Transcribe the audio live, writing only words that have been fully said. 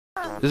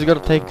This is gonna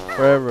take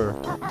forever.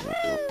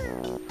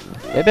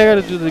 Maybe I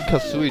gotta do the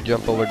Kazooie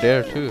jump over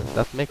there too.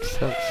 That makes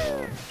sense.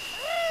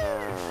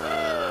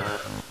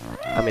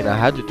 I mean, I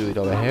had to do it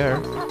over here.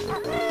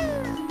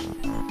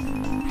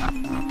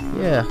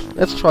 Yeah,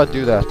 let's try to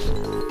do that.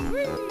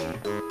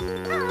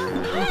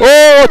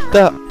 Oh, what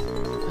the?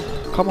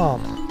 Come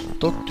on,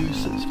 don't do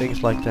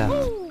things like that.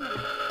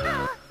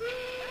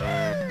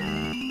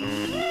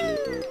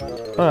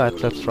 Alright,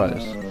 let's try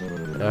this.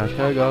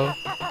 Here we go.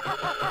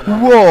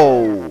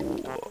 Whoa!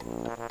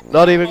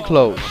 Not even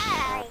close.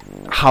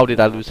 How did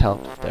I lose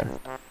health there?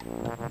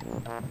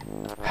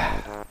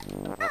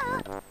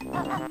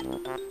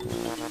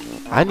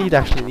 I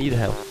actually need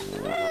health.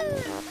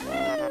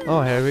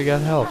 Oh, here we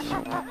got health.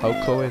 How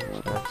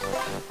coincidence.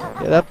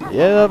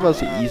 Yeah, that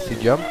was an easy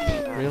jump,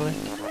 really.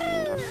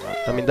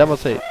 I mean, that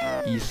was a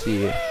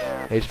easy.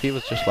 HP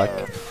was just like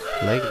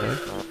laying there.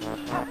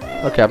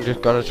 Okay, I'm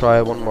just gonna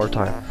try one more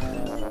time.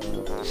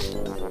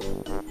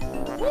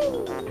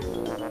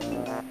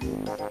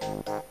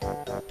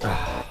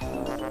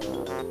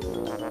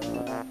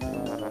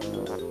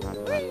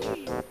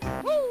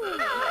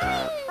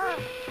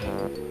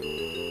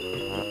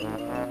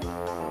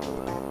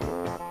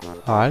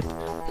 Alright.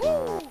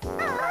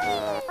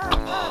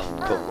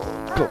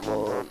 Come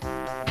on.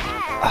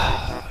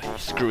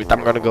 Screw it,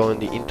 I'm gonna go on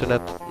the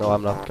internet. No,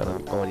 I'm not gonna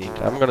go on the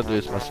internet. I'm gonna do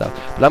this myself.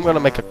 But I'm gonna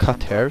make a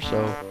cut here,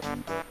 so...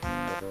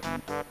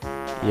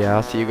 yeah,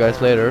 I'll see you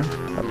guys later.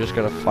 I'm just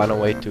gonna find a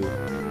way to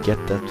get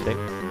that thing.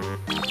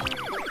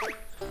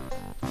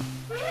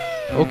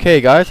 Okay,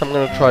 guys, I'm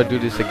gonna try to do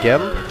this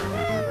again.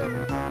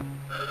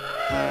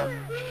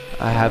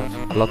 I have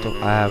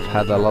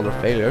had a lot of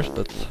failures,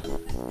 but...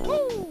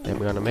 yeah,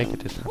 we're gonna make it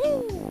this time.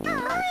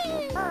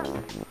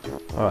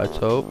 Alright,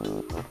 so...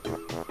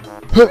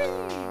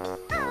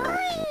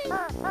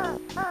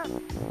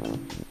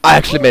 I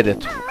actually made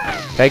it!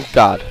 Thank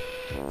God!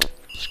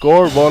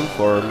 Score 1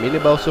 for Mini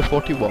Bowser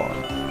 41.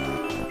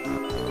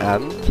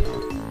 And...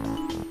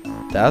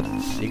 that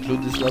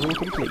includes this level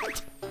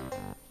complete.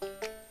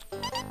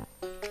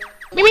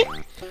 Mimi!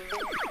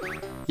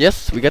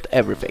 Yes, we got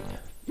everything.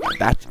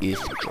 That is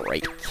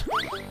great.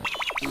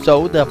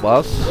 So that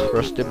was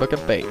Rusty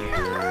Bucket Bay.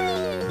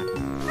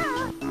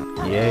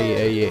 Yeah.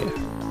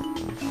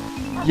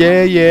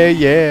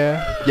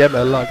 Yeah,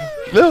 my luck.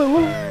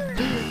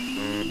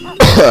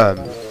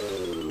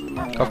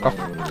 Cough.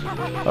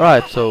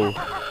 Alright, so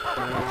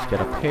let's get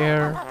up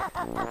here,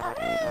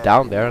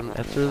 down there, and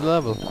enter the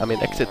level. I mean,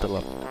 exit the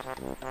level.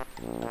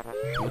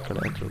 I'm not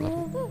gonna enter the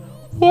level.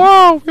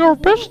 Wow, your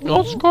best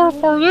note score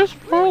for this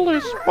world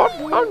is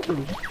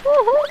 100.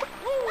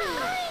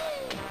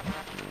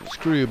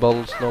 Screw you,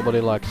 Bubbles. Nobody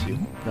likes you.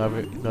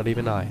 Not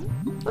even I.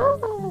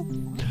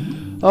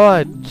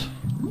 Alright.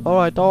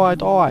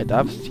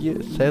 I've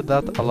said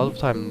that a lot of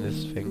time in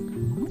this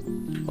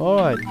thing.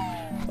 Alright.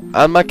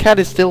 And my cat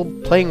is still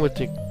playing with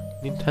the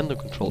Nintendo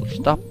controller.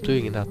 Stop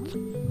doing that.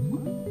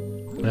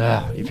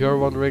 If you're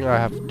wondering, I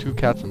have 2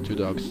 cats and 2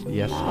 dogs.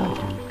 Yes, I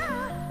do.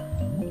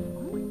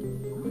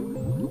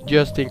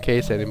 Just in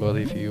case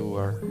anybody, if you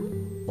are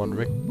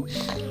wondering.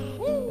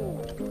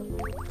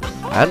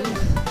 And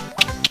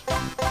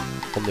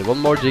only one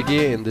more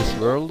Jiggy in this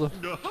world,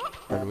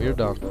 and we're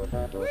done.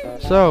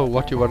 So,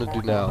 what do you want to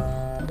do now?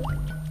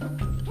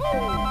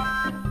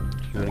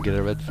 You want to get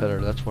a red feather,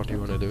 that's what you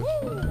want to do.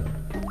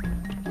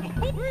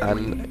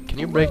 And, can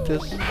you break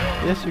this?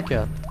 Yes, you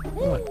can.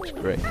 Oh, that's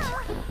great.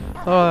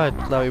 Alright,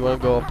 now you want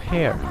to go up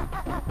here.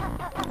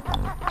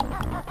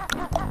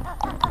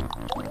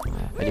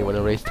 And you want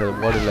to raise the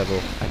water level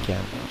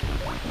again.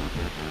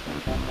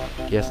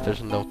 Yes,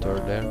 there's a note door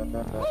there.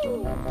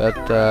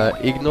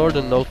 But ignore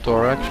the note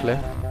door actually.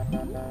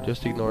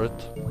 Just ignore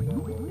it.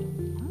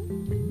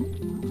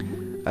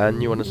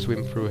 And you want to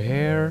swim through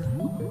here.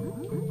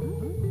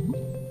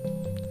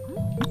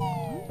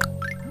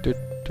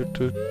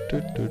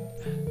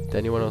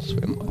 Then you want to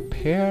swim up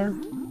here.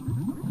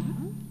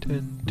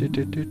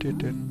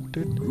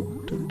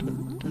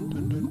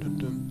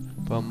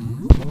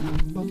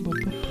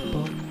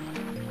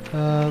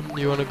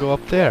 You want to go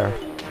up there.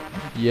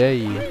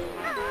 Yay.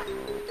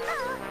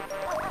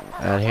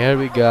 And here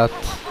we got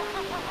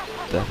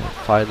the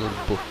final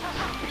book.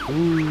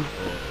 Ooh.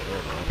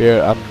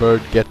 Bear and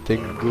Bird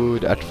getting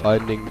good at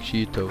finding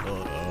Cheeto.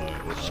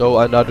 So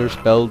another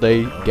spell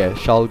they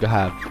shall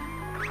have.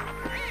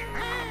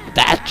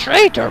 That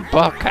traitor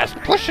Buck has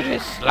pushed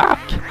his luck.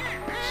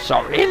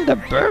 So in the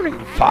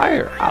burning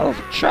fire I'll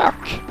chuck.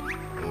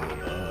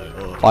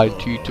 Find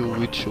Cheeto,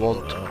 which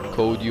want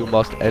code you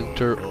must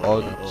enter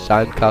on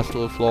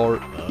sandcastle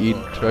floor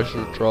in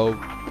treasure trove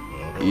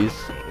is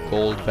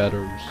gold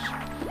feathers.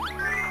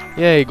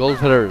 Yay, gold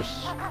feathers.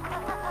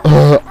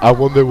 I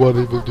wonder what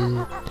it will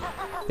do.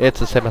 It's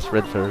the same as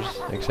red feathers,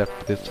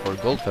 except it's for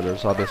gold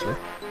feathers, obviously.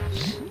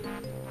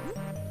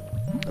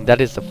 And that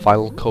is the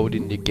final code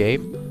in the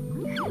game.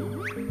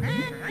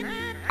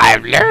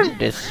 I've learned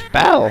this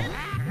spell.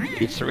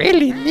 It's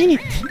really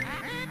neat.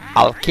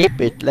 I'll keep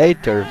it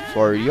later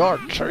for your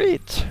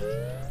treat.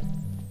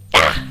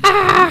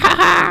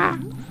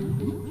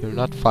 You're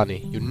You're not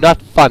funny. You're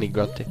not funny,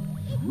 Grunty.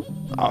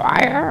 Oh,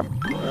 I am.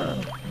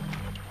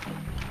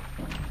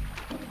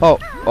 Oh,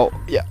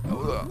 yeah.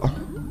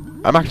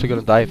 I'm actually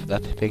gonna die if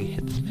that thing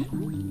hits me.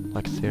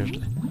 Like,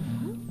 seriously.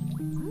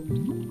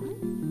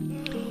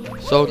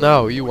 So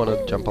now you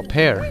wanna jump up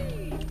here.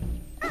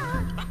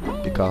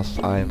 Because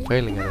I am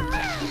failing at it.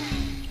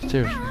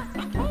 Seriously.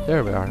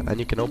 There we are. And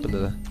you can open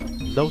the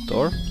note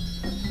door.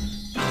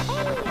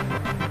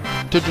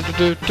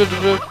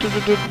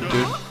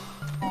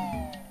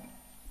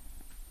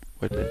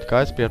 Wait a minute,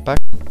 guys, be right back.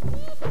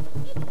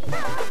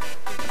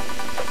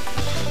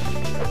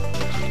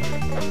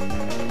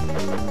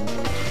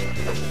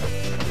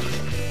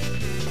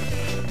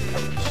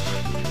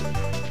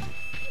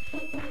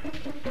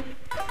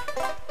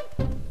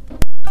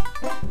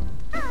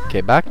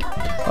 Okay, back.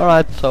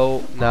 Alright,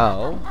 so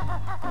now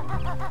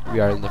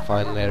we are in the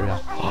final area.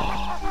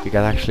 We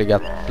can actually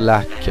get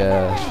black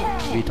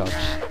retards.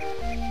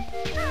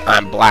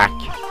 I'm black,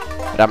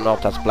 but I'm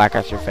not as black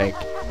as you think.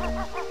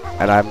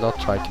 And I'm not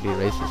trying to be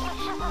racist.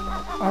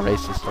 A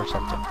racist or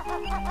something.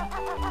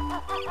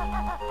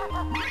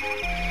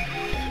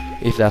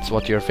 If that's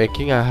what you're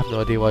thinking, I have no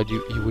idea why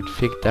you would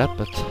think that,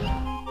 but...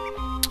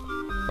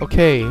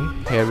 Okay,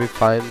 here we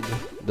find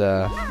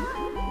the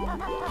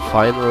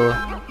final...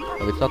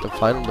 Well, it's not the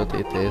final, but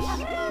it is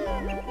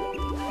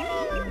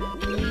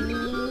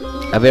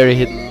a very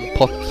hidden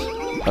pot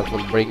that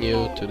will bring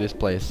you to this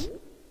place.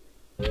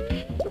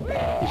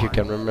 If you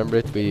can remember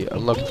it, we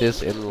unlocked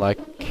this in like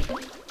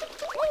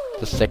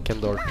the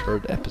second or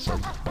third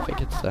episode. I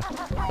think it's the...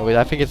 No, wait,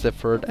 I think it's the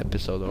third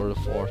episode or the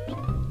fourth.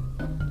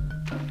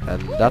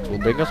 And that will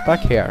bring us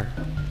back here.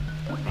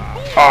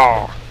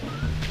 Oh!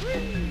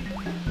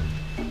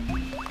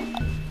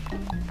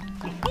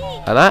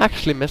 And I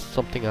actually messed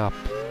something up.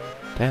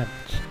 Damn it.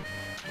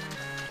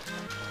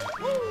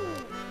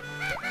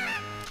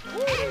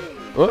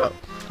 Oh,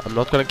 I'm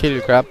not gonna kill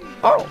you, crab.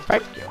 Oh,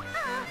 thank you.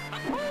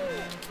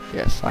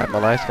 Yes, I'm a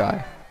nice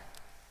guy.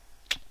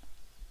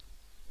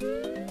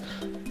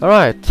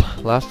 Alright,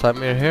 last time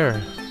we're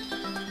here.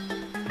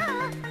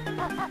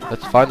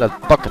 Let's find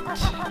that bucket.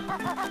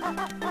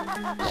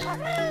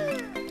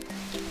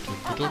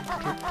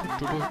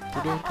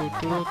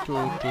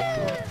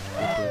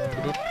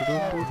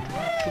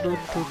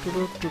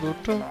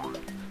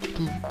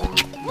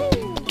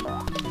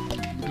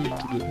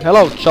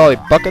 Hello, Charlie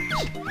Bucket.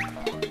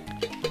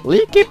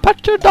 Leaky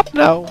patched up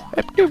now.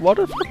 Empty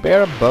water for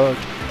bear and bird.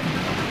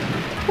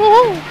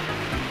 Woohoo!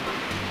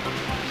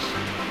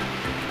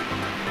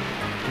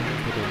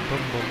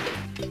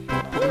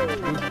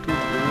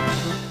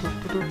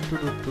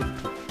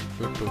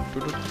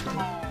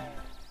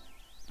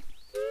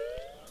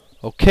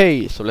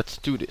 Okay, so let's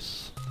do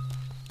this.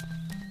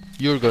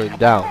 You're going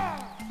down.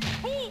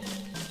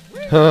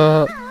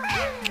 So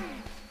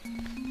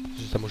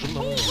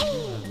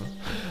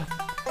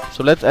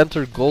let's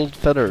enter gold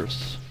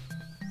feathers.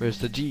 Where's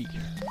the G?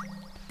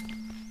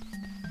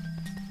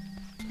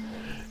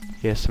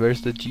 Yes,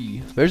 where's the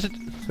G? Where's it?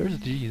 Where's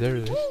the G? There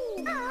it is.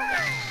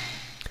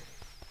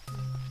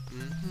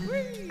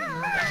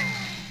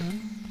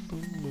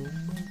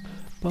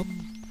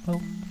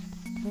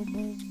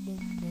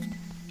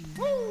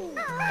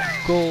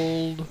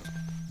 Gold,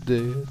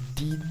 the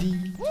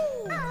DD,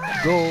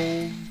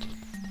 gold.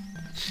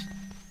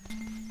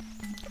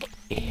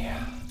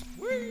 Yeah.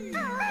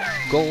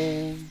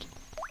 Gold,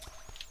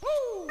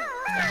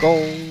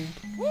 gold,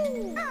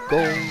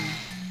 gold.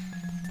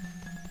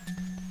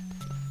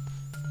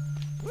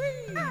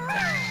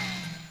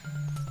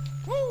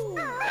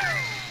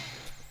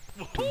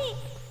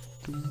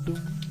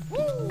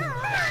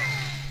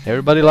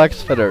 Everybody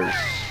likes feathers.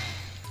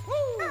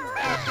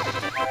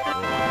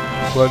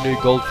 20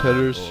 gold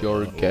feathers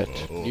you'll get.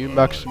 New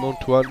maximum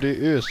 20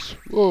 is.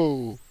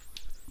 Whoa.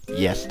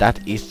 Yes,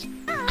 that is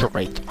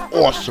great.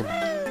 Awesome.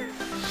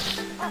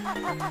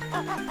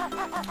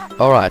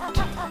 Alright.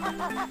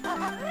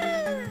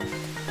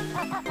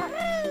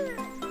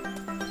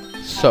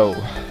 So.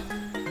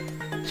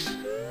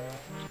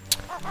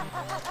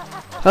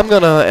 I'm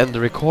gonna end the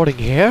recording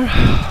here.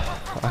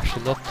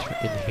 Actually not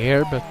in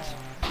here, but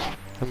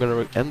I'm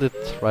gonna end it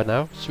right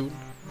now, soon.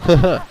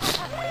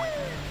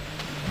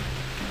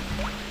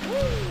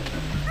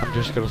 I'm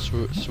just gonna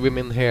swim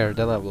in here,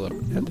 then I will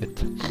end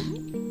it.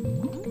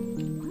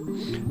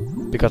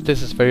 Because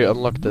this is very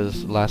unlocked,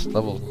 this last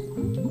level.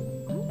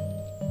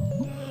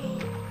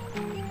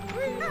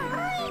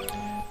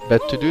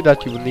 But to do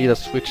that you will need a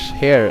switch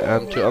here,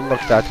 and to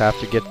unlock that I have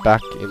to get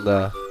back in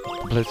the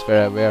place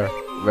where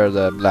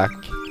the black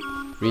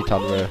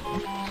retard were.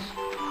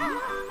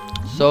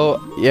 So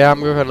yeah, I'm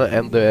gonna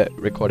end the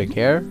recording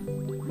here.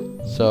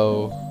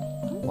 So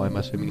why am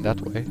I swimming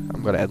that way?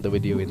 I'm gonna end the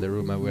video in the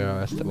room where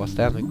I was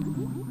standing.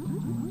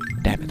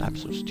 Damn it, I'm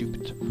so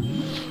stupid.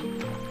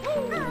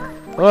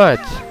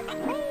 Alright.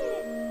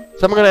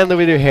 So I'm gonna end the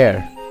video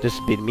here. This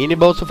has been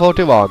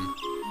MiniBozo41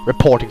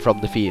 reporting from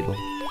the field.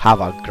 Have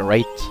a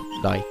great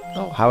night.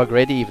 No, have a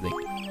great evening.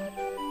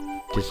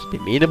 This has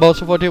been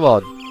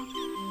MiniBozo41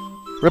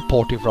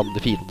 reporting from the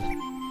field.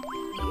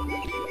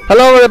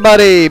 Hello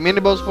everybody,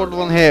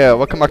 Miniboss41 here.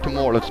 Welcome back to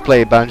more Let's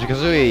Play Banjo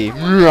Kazooie.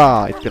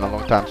 It's been a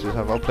long time since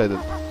I've played it.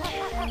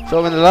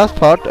 So in the last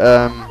part,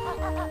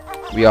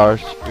 we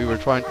were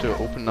trying to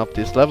open up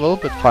this level,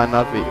 but found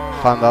out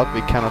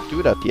we cannot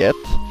do that yet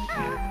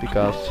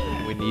because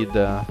we need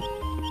the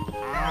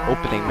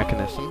opening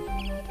mechanism.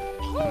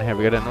 And here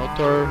we got a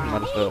notor.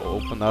 Might as well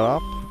open that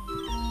up.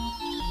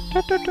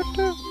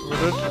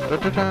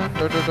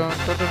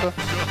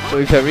 So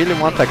if I really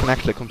want, I can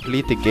actually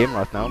complete the game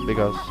right now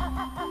because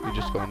we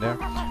just go in there.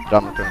 But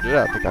I'm not gonna do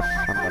that because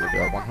I'm gonna do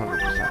it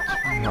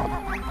 100%. No.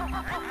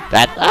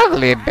 That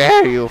ugly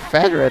bear you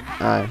feathered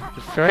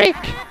freak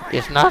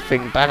is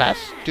nothing but a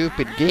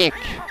stupid geek.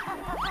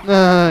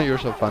 You're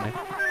so funny.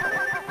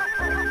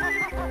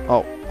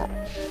 Oh.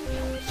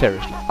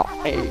 Seriously. Oh,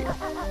 hey.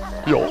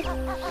 Yo.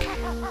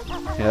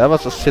 Yeah, that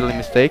was a silly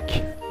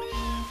mistake.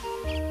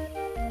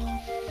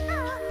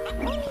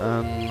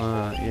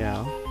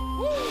 Yeah.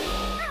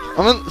 I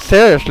mean,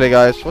 seriously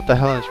guys, what the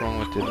hell is wrong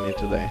with me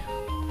today?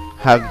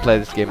 Haven't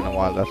played this game in a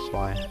while, that's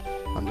why.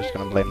 I'm just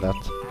gonna blame that.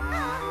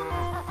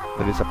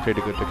 That is a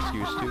pretty good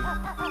excuse too.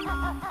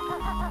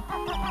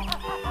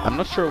 I'm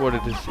not sure what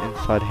it is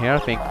inside here. I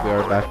think we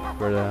are back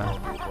where the,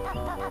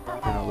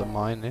 the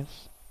mine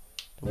is.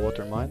 The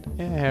water mine.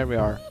 Yeah, here we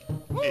are.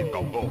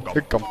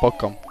 Hickam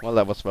pockum. Well,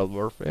 that was well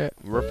worth it,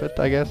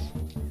 I guess.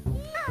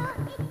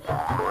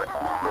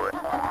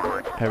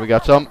 Here we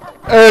got some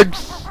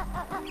eggs!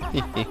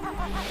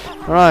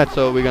 Alright,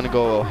 so we're gonna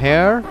go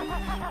here.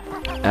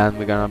 And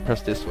we're gonna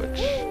press this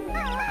switch.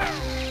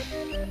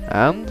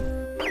 And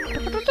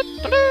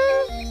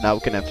now we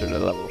can enter the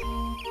level.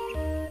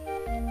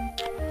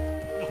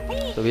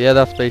 So yeah,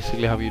 that's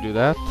basically how you do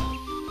that.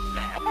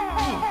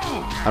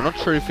 I'm not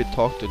sure if we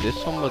talk to this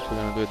one, but we're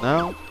gonna do it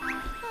now.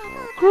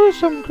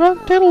 Gruesome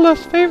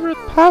Gruntilda's favorite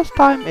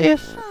pastime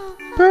is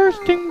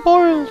bursting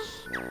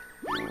boils.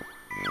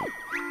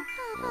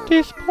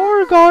 This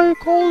poor guy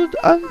called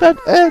Undead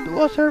Ed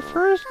was her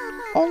first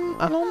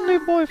and only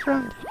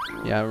boyfriend.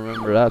 Yeah, I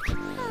remember that.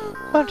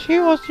 When she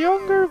was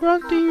younger,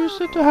 Grunty used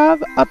to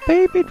have a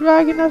baby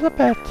dragon as a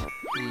pet.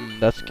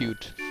 That's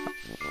cute.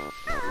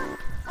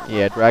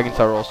 Yeah, dragons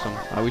are awesome.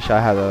 I wish I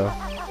had a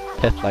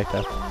pet like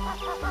that.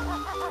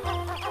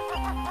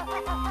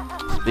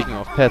 Speaking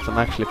of pets, I'm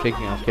actually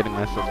thinking of getting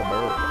myself a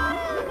bird.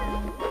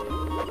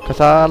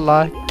 Cause I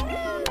like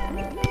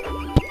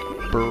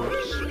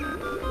birds.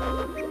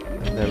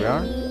 And there we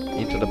are,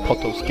 into the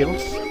pot of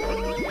skills.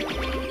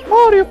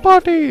 Mario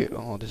Party!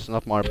 Oh, this is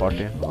not Mario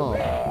Party. Oh,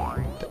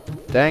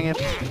 dang it.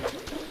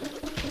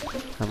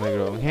 And we're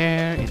going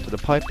here, into the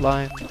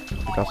pipeline.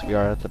 Because we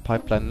are at the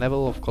pipeline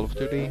level of Call of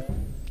Duty.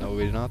 No,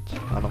 we're not.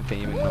 I don't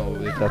even know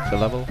if that's the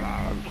level.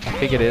 I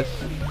think it is.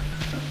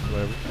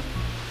 Whatever.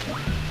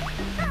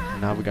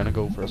 Now we're gonna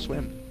go for a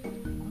swim.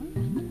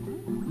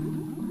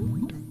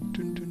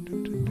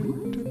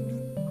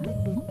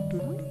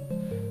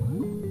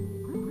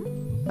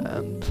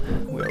 And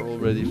we are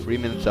already 3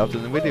 minutes out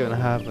in the video and I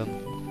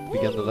haven't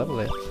begun the level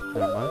yet.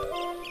 Never mind.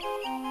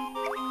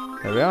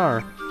 There we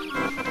are.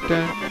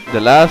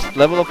 The last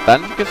level of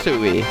Banjo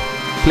Kazooie.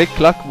 Click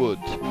Cluck Wood.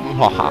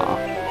 Haha.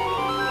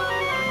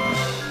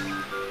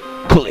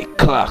 Click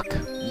Cluck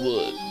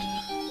Wood.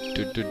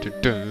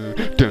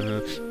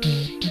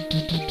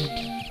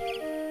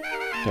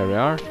 There we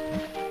are.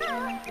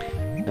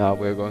 Now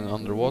we're going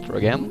underwater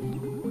again.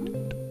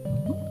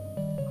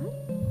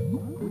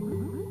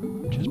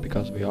 Just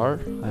because we are.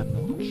 I'm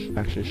not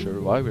actually sure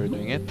why we're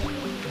doing it.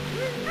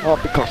 Oh,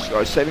 because you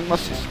are saving my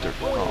sister.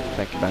 Oh,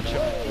 thank you, Banjo.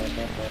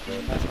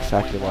 That's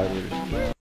exactly why we're